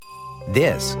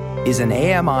This is an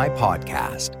AMI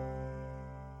podcast.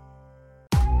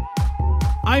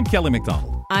 I'm Kelly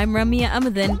McDonald. I'm Ramya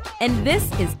Amadin, and this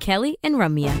is Kelly and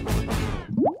Ramya.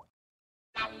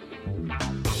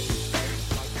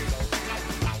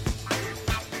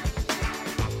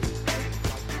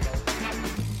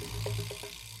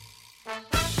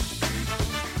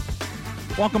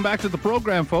 Welcome back to the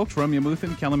program, folks. Ramya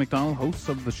Muthan, Kelly McDonald, hosts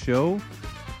of the show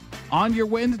on your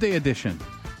Wednesday edition.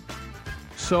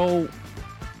 So,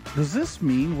 does this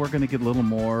mean we're going to get a little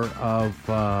more of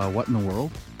What in the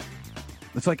World?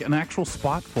 It's like an actual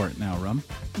spot for it now, Rum.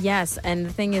 Yes, and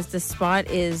the thing is, the spot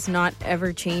is not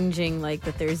ever changing like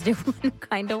the Thursday one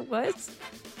kind of was.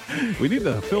 We need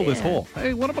to fill this hole.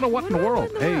 Hey, what about a What in the World?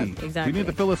 Hey, exactly. We need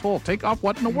to fill this hole. Take off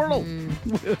What in the World.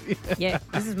 Yeah,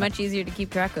 this is much easier to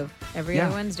keep track of every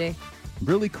other Wednesday.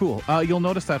 Really cool. You'll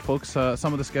notice that, folks,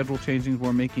 some of the schedule changings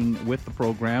we're making with the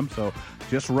program. So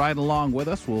just ride along with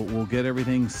us. We'll get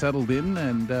everything settled in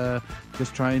and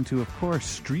just trying to, of course,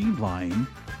 streamline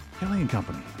Kelly and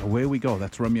Company. Away we go.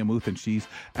 That's Ramya Muthan. She's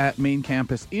at main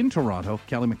campus in Toronto.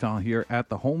 Kelly McDonald here at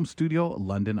the home studio,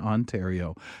 London,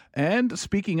 Ontario. And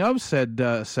speaking of said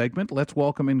segment, let's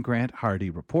welcome in Grant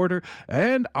Hardy, reporter,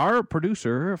 and our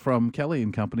producer from Kelly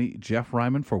and Company, Jeff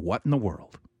Ryman, for What in the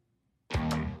World.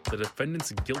 The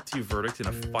defendant's guilty verdict in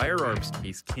a firearms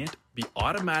case can't be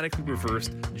automatically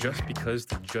reversed just because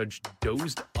the judge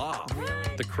dozed off.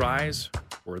 The cries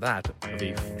were that of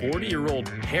a 40-year-old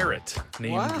parrot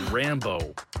named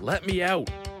Rambo. Let me out.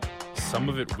 Some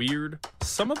of it weird,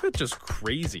 some of it just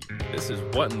crazy. This is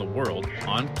What in the World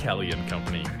on Kelly and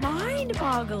Company.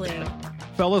 Mind-boggling.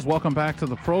 Fellas, welcome back to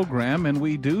the program, and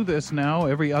we do this now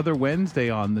every other Wednesday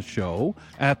on the show.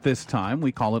 At this time,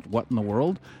 we call it What in the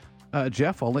World.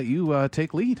 Jeff, I'll let you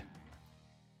take lead.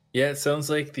 Yeah, it sounds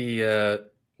like the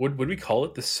what would we call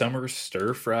it? The summer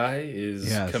stir fry is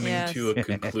coming to a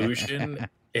conclusion,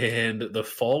 and the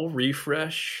fall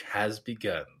refresh has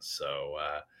begun. So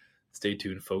stay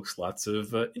tuned, folks. Lots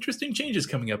of interesting changes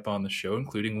coming up on the show,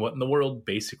 including What in the World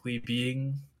basically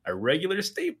being a regular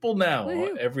staple now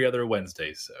every other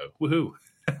Wednesday. So woohoo!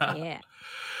 Yeah.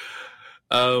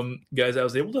 Guys, I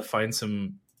was able to find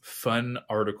some fun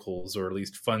articles, or at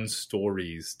least fun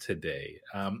stories today.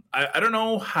 I don't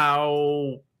know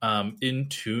how in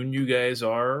tune you guys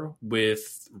are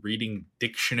with reading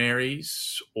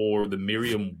dictionaries or the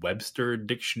Merriam-Webster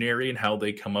dictionary and how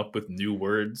they come up with new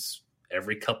words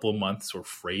every couple of months or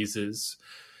phrases.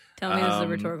 Tell me this is a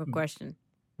rhetorical question.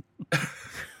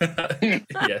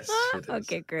 Yes, it is.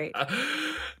 Okay, great.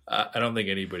 I don't think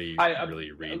anybody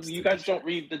really reads. You guys don't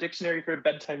read the dictionary for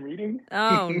bedtime reading?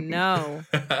 Oh, no.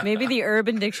 Maybe the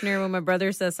Urban Dictionary when my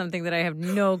brother says something that I have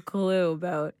no clue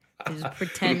about. I just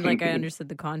pretend like I understood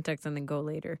the context and then go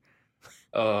later.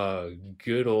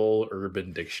 Good old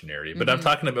Urban Dictionary. But I'm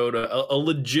talking about a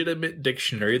legitimate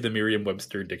dictionary, the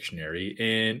Merriam-Webster dictionary.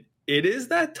 And it is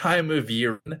that time of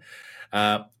year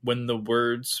when the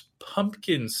words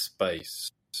pumpkin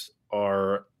spice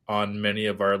are on many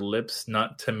of our lips,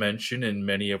 not to mention in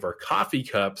many of our coffee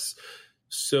cups.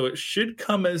 So it should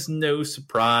come as no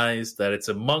surprise that it's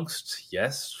amongst,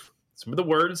 yes, some of the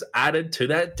words added to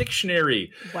that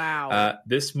dictionary. Wow.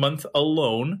 This month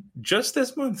alone, just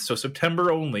this month, so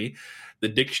September only, the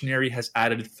dictionary has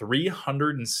added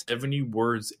 370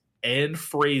 words and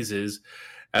phrases.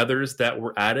 Others that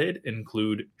were added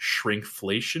include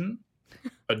shrinkflation,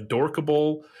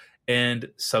 adorkable, and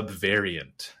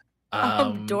subvariant.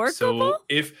 Adorkable? So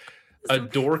if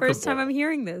adorkable, first time I'm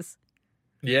hearing this.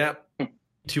 Yeah.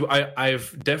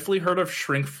 I've definitely heard of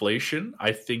shrinkflation.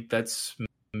 I think that's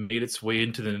made its way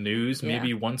into the news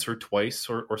maybe once or twice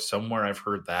or somewhere I've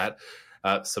heard that.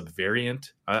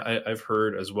 Subvariant, I've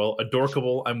heard as well.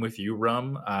 Adorkable, I'm with you,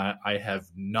 Rum. I have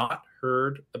not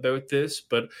heard about this,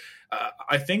 but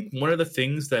I think one of the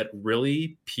things that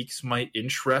really piques my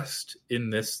interest in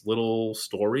this little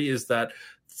story is that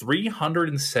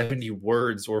 370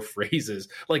 words or phrases,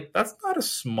 like that's not a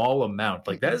small amount.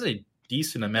 Like that is a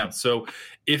decent amount. So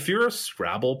if you're a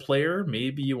Scrabble player,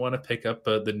 maybe you want to pick up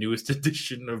the newest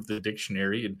edition of the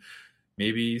dictionary and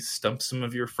maybe stump some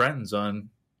of your friends on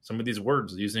some of these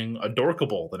words using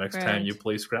adorkable the next time you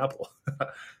play Scrabble.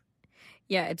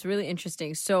 Yeah, it's really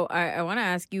interesting. So I want to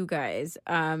ask you guys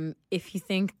if you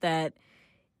think that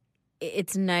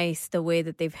it's nice the way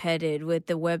that they've headed with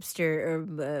the Webster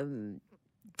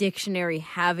dictionary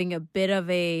having a bit of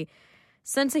a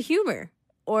sense of humor,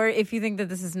 or if you think that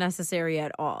this is necessary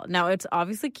at all. Now, it's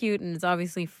obviously cute and it's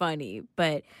obviously funny,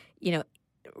 but, you know,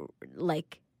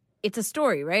 like, it's a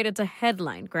story, right? It's a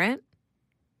headline, Grant?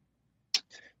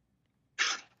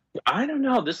 I don't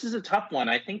know. This is a tough one.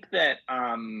 I think that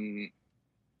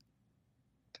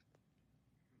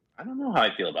I don't know how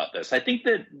I feel about this. I think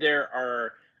that there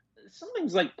are some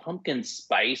things like pumpkin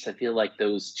spice. I feel like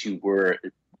those two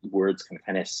words can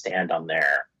kind of stand on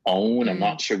their own. I'm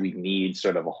not sure we need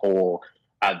sort of a whole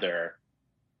other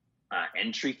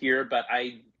entry here, but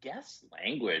I guess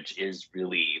language is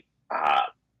really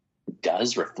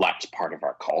does reflect part of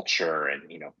our culture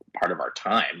and, you know, part of our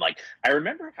time. Like, I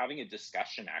remember having a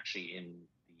discussion actually in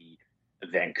the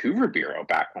Vancouver Bureau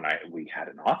back when we had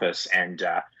an office, and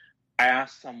I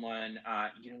asked someone,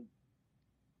 you know,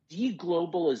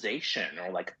 deglobalization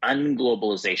or like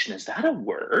unglobalization, is that a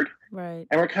word? Right.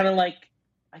 And we're kind of like,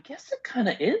 I guess it kind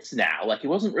of is now. Like, it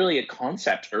wasn't really a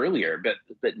concept earlier,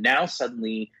 but now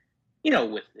suddenly, you know,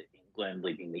 with England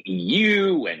leaving the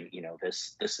EU and, you know,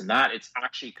 this and that, it's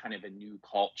actually kind of a new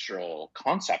cultural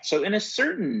concept. So in a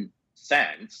certain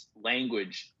sense,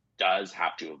 language does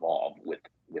have to evolve with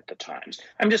the times.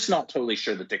 I'm just not totally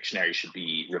sure the dictionary should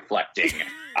be reflecting,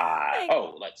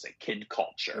 let's say kid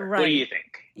culture. Right. What do you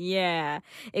think? Yeah,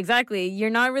 exactly. You're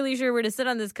not really sure where to sit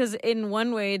on this because in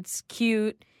one way it's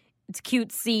cute. It's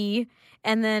cutesy.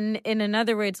 And then in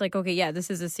another way, it's like, okay, yeah, this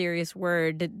is a serious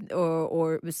word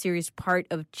or a serious part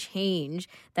of change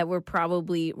that we're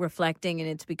probably reflecting, and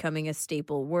it's becoming a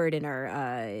staple word in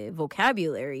our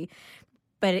vocabulary.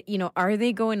 But, you know, are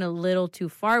they going a little too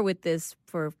far with this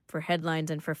for headlines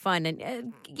and for fun?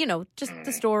 And, you know, just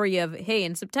the story of, hey,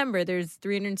 in September, there's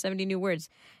 370 new words.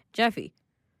 Jeffy.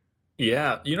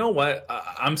 Yeah, you know what?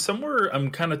 I'm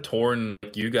kind of torn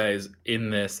like you guys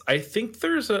in this. I think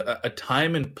there's a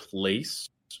time and place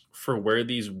for where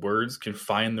these words can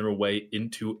find their way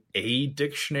into a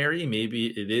dictionary. Maybe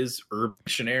it is Urban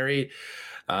Dictionary,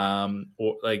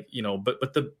 or like, you know,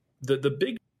 but the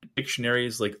big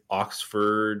dictionaries like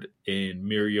Oxford and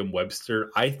Merriam-Webster,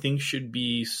 I think should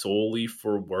be solely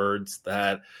for words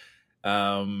that,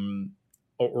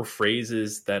 or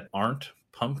phrases that aren't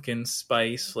pumpkin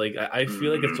spice. Like I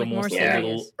feel like it's almost a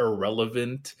little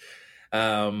irrelevant.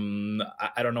 I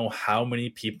don't know how many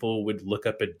people would look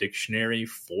up a dictionary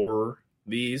for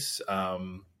these. I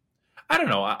don't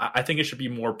know. I think it should be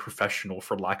more professional,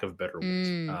 for lack of better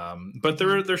words. But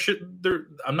there.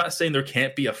 I'm not saying there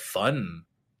can't be a fun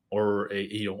or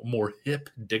a more hip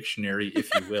dictionary,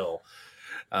 if you will.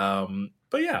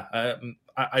 But yeah,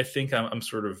 I think I'm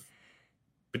sort of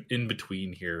in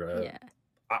between here. Yeah.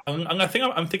 I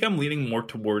think I'm leaning more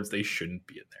towards they shouldn't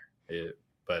be in there.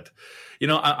 But you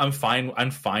know, I'm fine. I'm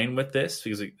fine with this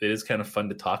because it is kind of fun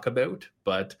to talk about.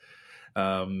 But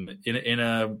in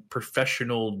a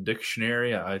professional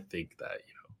dictionary, I think that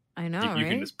I know you right?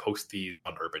 can just post these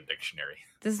on Urban Dictionary.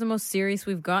 This is the most serious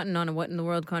we've gotten on a What in the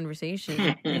World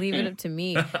conversation. Leave it up to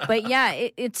me. But yeah,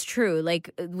 it's true.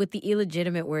 Like with the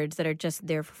illegitimate words that are just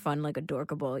there for fun, like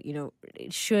adorkable, you know,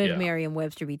 should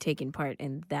Merriam-Webster be taking part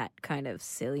in that kind of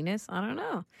silliness? I don't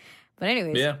know. But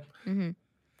anyways. Yeah.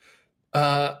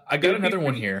 I got another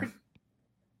one here.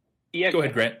 Yeah. Go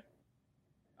ahead, Grant.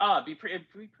 It'd be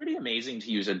pretty amazing to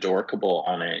use adorkable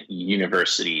on a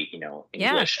university,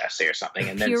 English essay or something,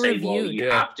 and then peer say, reviewed. well,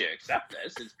 you have to accept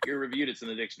this. It's peer reviewed. It's in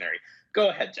the dictionary. Go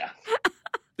ahead, Jeff.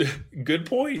 Good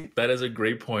point. That is a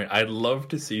great point. I'd love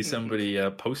to see somebody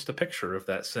post a picture of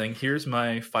that saying, here's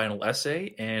my final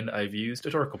essay, and I've used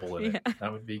adorkable in it.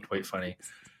 That would be quite funny.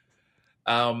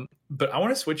 But I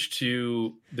want to switch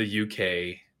to the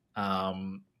UK,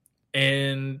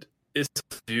 and it's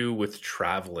to do with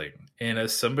traveling. And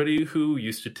as somebody who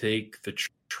used to take the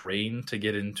train to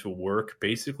get into work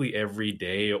basically every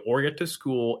day or get to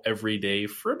school every day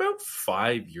for about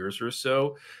 5 years or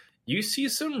so, you see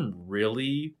some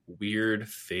really weird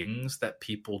things that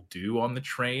people do on the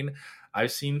train.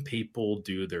 I've seen people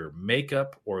do their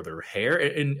makeup or their hair,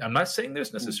 and I'm not saying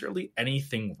there's necessarily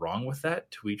anything wrong with that,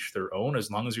 to each their own.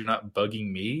 As long as you're not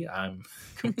bugging me, I'm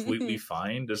completely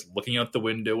fine just looking out the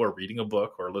window or reading a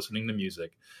book or listening to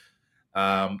music.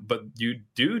 But you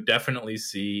do definitely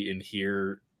see and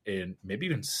hear and maybe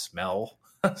even smell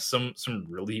some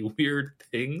really weird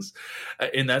things,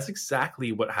 and that's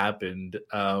exactly what happened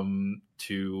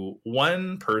to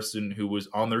one person who was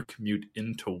on their commute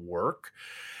into work.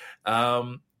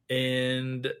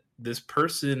 And this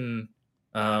person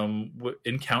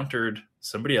encountered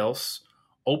somebody else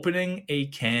opening a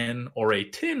can, or a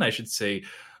tin, I should say,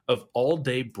 of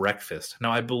all-day breakfast.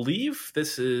 Now, I believe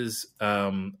this is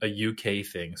a UK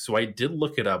thing, so I did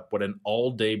look it up, what an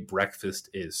all-day breakfast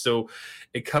is. So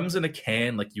it comes in a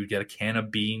can, like you get a can of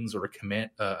beans or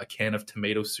a can of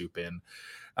tomato soup in,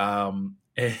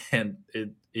 and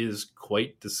it is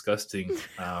quite disgusting.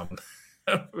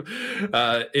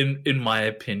 In my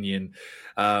opinion,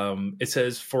 it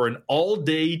says for an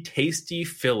all-day tasty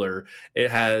filler,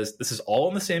 it has, this is all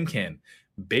in the same can,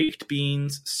 baked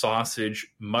beans,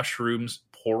 sausage, mushrooms,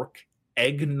 pork,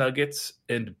 egg nuggets,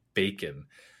 and bacon.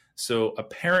 So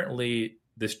apparently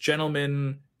this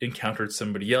gentleman encountered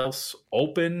somebody else,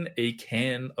 open a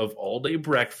can of all-day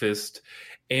breakfast,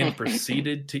 and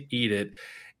proceeded to eat it.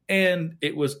 And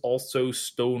it was also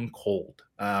stone cold.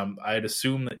 I'd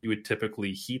assume that you would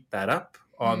typically heat that up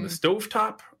on the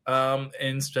stovetop.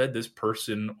 Instead, this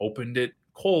person opened it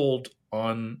cold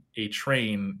on a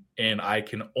train, and I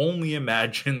can only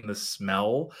imagine the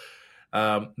smell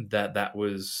that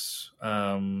was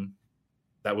going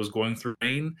through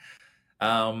rain.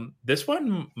 This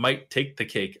one might take the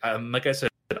cake. Like I said,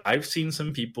 I've seen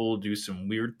some people do some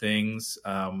weird things,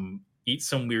 eat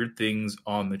some weird things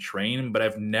on the train, but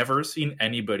I've never seen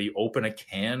anybody open a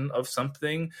can of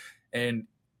something and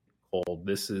cold.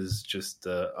 This is just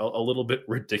a little bit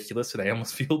ridiculous, and I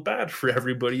almost feel bad for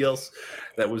everybody else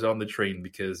that was on the train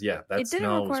because, that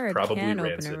smell was probably a can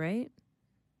rancid. Opener, right?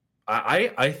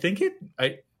 I think it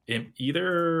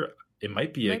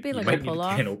might be like a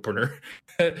pull-off. Can opener.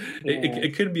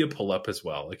 It could be a pull-up as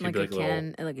well. It could like be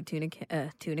like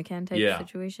a tuna can type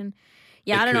situation.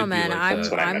 Yeah, I don't know, man. I'm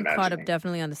caught up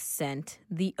definitely on the scent,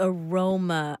 the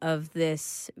aroma of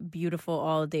this beautiful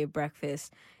all-day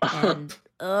breakfast, and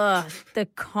the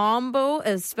combo,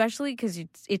 especially because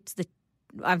it's the.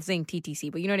 I'm saying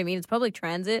TTC, but you know what I mean? It's public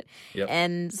transit,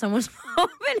 and someone's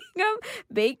opening up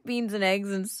baked beans and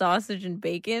eggs and sausage and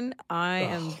bacon. I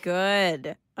am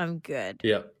good. I'm good.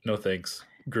 Yeah, no thanks.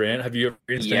 Grant, have you ever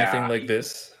experienced anything like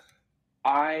this?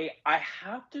 I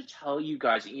have to tell you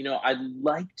guys, I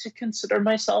like to consider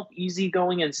myself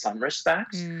easygoing in some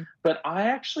respects, but I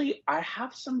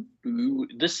have some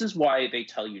food. This is why they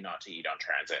tell you not to eat on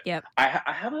transit. Yep. I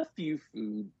have a few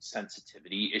food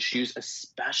sensitivity issues,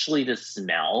 especially to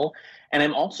smell. And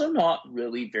I'm also not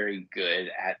really very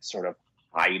good at sort of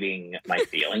hiding my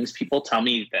feelings. People tell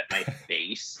me that my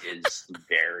face is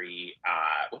very,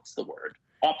 what's the word?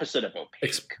 Opposite of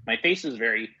opaque. My face is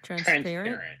very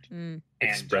transparent. And,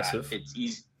 expressive. It's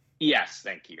easy. Yes,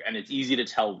 thank you. And it's easy to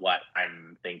tell what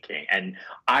I'm thinking. And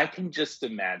I can just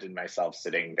imagine myself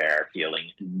sitting there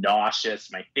feeling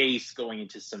nauseous, my face going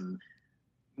into some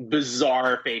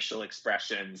bizarre facial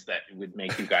expressions that would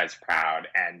make you guys proud,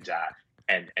 and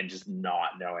just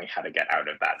not knowing how to get out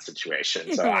of that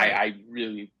situation. So I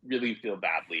really, really feel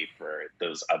badly for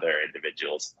those other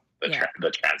individuals, the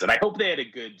transit. I hope they had a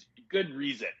good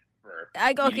reason for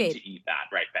needing to eat that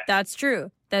right then. That's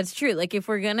true. Like, if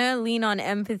we're gonna lean on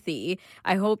empathy,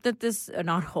 I hope that this,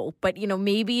 not hope, but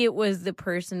maybe it was the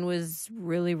person was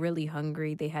really, really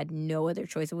hungry. They had no other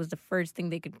choice. It was the first thing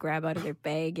they could grab out of their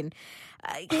bag. And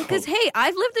because hey,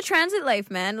 I've lived the transit life,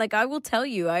 man. Like, I will tell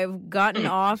you, I've gotten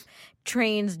off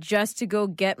trains just to go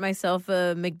get myself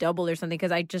a McDouble or something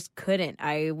because I just couldn't.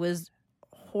 I was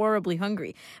horribly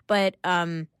hungry. But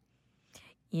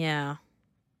yeah,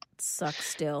 it sucks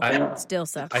still. Still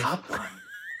sucks.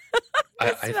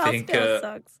 I think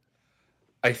sucks.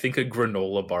 I think a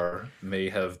granola bar may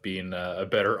have been a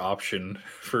better option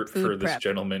for this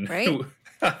gentleman, right? Who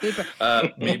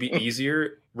maybe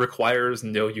easier, requires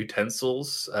no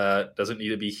utensils, doesn't need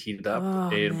to be heated up,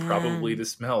 probably the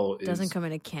smell doesn't come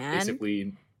in a can.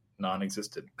 Basically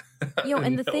non-existent.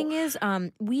 And the thing is,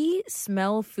 we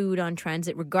smell food on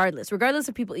transit regardless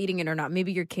of people eating it or not.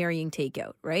 Maybe you're carrying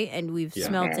takeout, right? And we've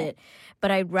smelt it.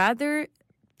 But I'd rather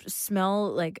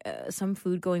smell like some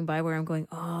food going by where I'm going,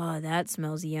 oh, that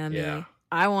smells yummy. Yeah.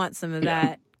 I want some of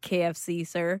that KFC,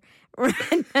 sir.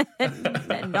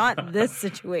 Not this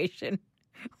situation.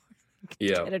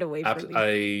 Get it away from me.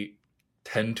 I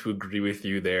tend to agree with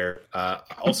you there.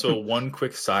 Also, one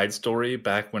quick side story.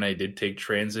 Back when I did take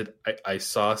transit, I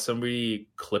saw somebody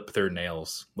clip their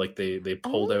nails. Like they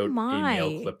pulled out a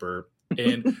nail clipper.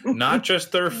 And not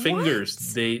just their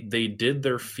fingers. They did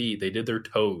their feet. They did their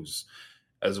toes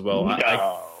as well.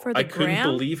 I couldn't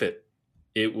believe it.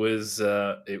 It was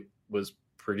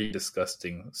pretty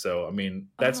disgusting. So I mean,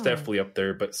 that's definitely up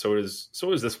there. But so is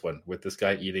this one with this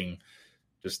guy eating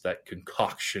just that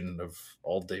concoction of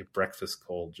all day breakfast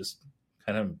cold. Just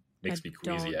kind of makes me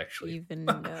queasy. Actually, even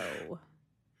know.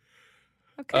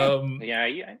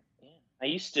 Okay. I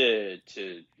used to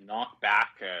knock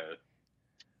back a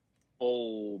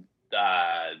full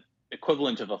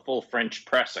equivalent of a full French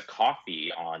press of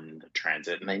coffee on the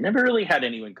transit, and I never really had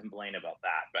anyone complain about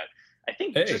that. But I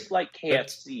think just like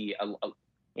KFC,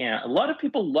 a lot of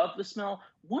people love the smell.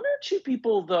 One or two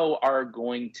people, though, are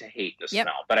going to hate the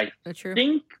smell. But I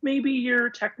think maybe you're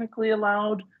technically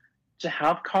allowed to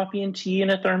have coffee and tea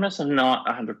in a thermos. I'm not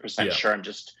 100% sure. I'm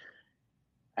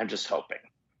just hoping.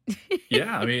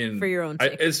 Yeah, I mean, for your own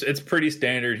sake. It's pretty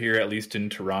standard here, at least in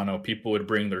Toronto. People would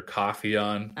bring their coffee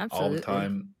on all the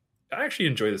time. I actually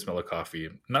enjoy the smell of coffee.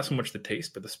 Not so much the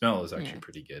taste, but the smell is actually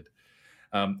pretty good.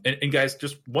 And guys,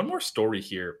 just one more story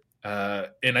here.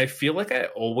 And I feel like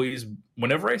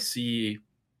whenever I see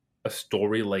a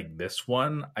story like this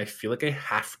one, I feel like I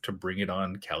have to bring it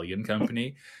on Kelly and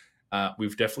Company.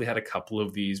 We've definitely had a couple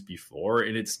of these before,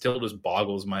 and it still just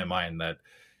boggles my mind that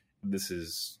this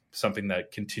is something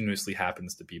that continuously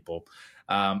happens to people.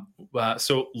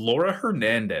 So Laura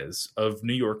Hernandez of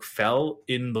New York fell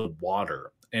in the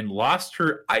water and lost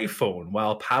her iPhone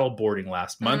while paddleboarding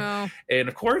last month. Oh, no. And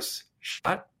of course,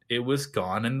 it was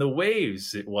gone in the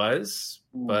waves. It was,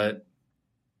 but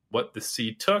what the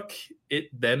sea took, it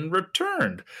then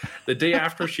returned. The day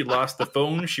after she lost the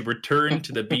phone, she returned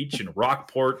to the beach in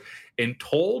Rockport and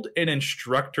told an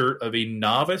instructor of a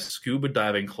novice scuba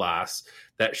diving class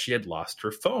that she had lost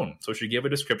her phone. So she gave a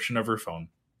description of her phone.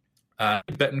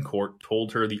 Betancourt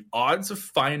told her the odds of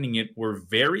finding it were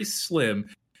very slim,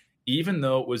 even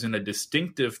though it was in a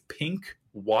distinctive pink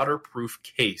waterproof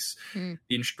case. The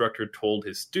instructor told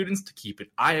his students to keep an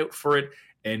eye out for it,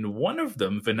 and one of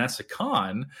them, Vanessa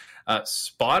Kahn,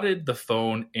 spotted the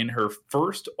phone in her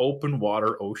first open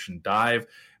water ocean dive,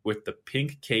 with the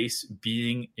pink case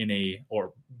being a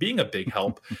big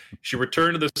help. She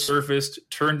returned to the surface,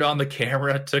 turned on the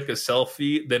camera, took a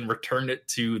selfie, then returned it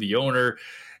to the owner.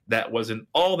 That wasn't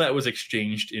all that was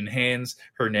exchanged in hands.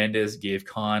 Hernandez gave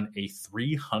Kahn a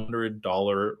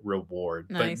 $300 reward.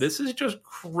 Nice. But this is just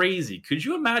crazy. Could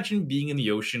you imagine being in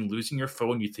the ocean, losing your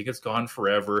phone? You think it's gone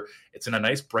forever. It's in a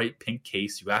nice bright pink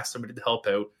case. You ask somebody to help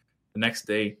out. The next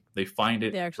day, they find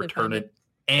it, return it,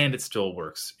 and it still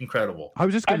works. Incredible. I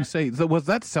was just going to say, so was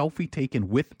that selfie taken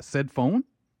with said phone?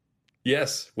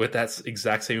 Yes, with that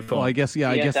exact same phone. Well, I guess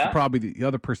probably the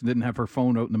other person didn't have her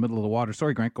phone out in the middle of the water.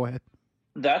 Sorry, Grant, go ahead.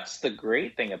 That's the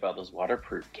great thing about those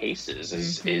waterproof cases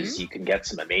is you can get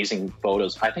some amazing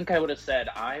photos. I think I would have said,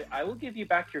 I will give you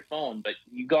back your phone, but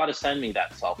you got to send me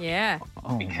that selfie. Yeah.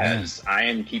 Because I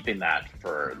am keeping that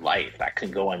for life. That can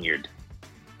go on your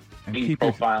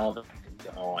profile, that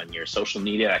can go on your social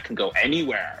media, that can go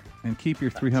anywhere. And keep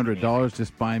your $300.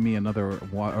 Just buy me another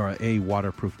a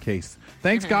waterproof case.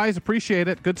 Thanks, guys. Appreciate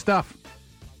it. Good stuff.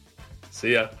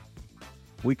 See ya.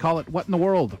 We call it What in the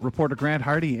World. Reporter Grant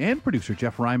Hardy and producer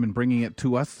Jeff Ryman bringing it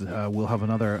to us. We'll have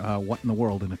another What in the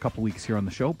World in a couple of weeks here on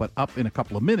the show. But up in a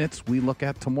couple of minutes, we look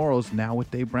at tomorrow's Now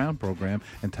with Dave Brown program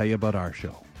and tell you about our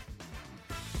show.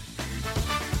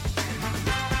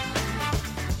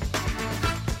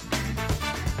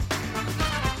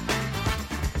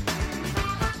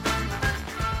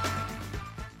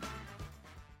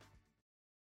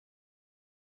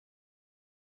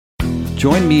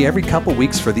 Join me every couple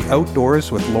weeks for the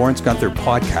Outdoors with Lawrence Gunther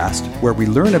podcast, where we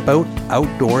learn about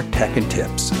outdoor tech and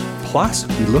tips. Plus,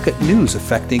 we look at news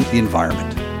affecting the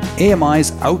environment.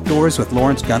 AMI's Outdoors with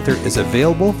Lawrence Gunther is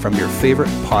available from your favorite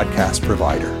podcast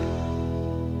provider.